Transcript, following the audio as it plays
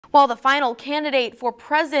While the final candidate for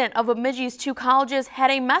president of Bemidji's two colleges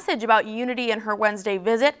had a message about unity in her Wednesday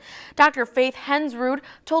visit, Dr. Faith Hensrud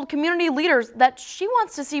told community leaders that she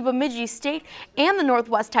wants to see Bemidji State and the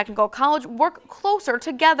Northwest Technical College work closer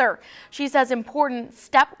together. She says important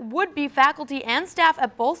step would be faculty and staff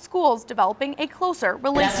at both schools developing a closer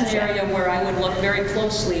relationship. That's an area where I would look very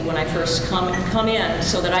closely when I first come in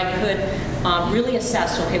so that I could really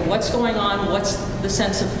assess, okay, what's going on, what's the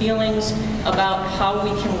sense of feelings about how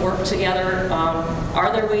we can work together.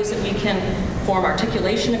 Are there ways that we can form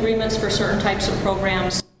articulation agreements for certain types of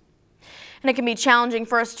programs? And it can be challenging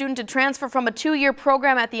for a student to transfer from a 2-year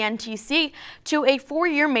program at the NTC to a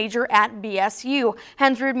 4-year major at BSU.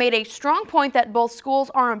 Hensrud made a strong point that both schools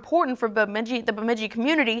are important for the Bemidji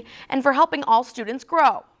community and for helping all students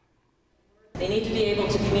grow. They need to be able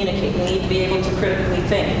to communicate. They need to be able to critically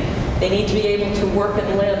think. They need to be able to work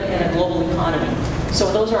and live in a global economy.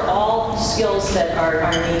 So those are all skills that are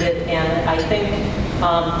needed, and I think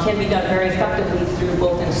can be done very effectively through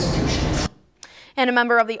both institutions. And a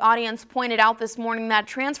member of the audience pointed out this morning that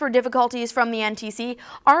transfer difficulties from the NTC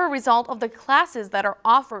are a result of the classes that are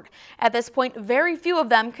offered. At this point, very few of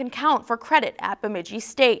them can count for credit at Bemidji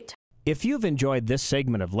State. If you've enjoyed this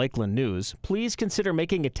segment of Lakeland News, please consider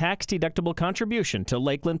making a tax-deductible contribution to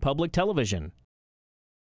Lakeland Public Television.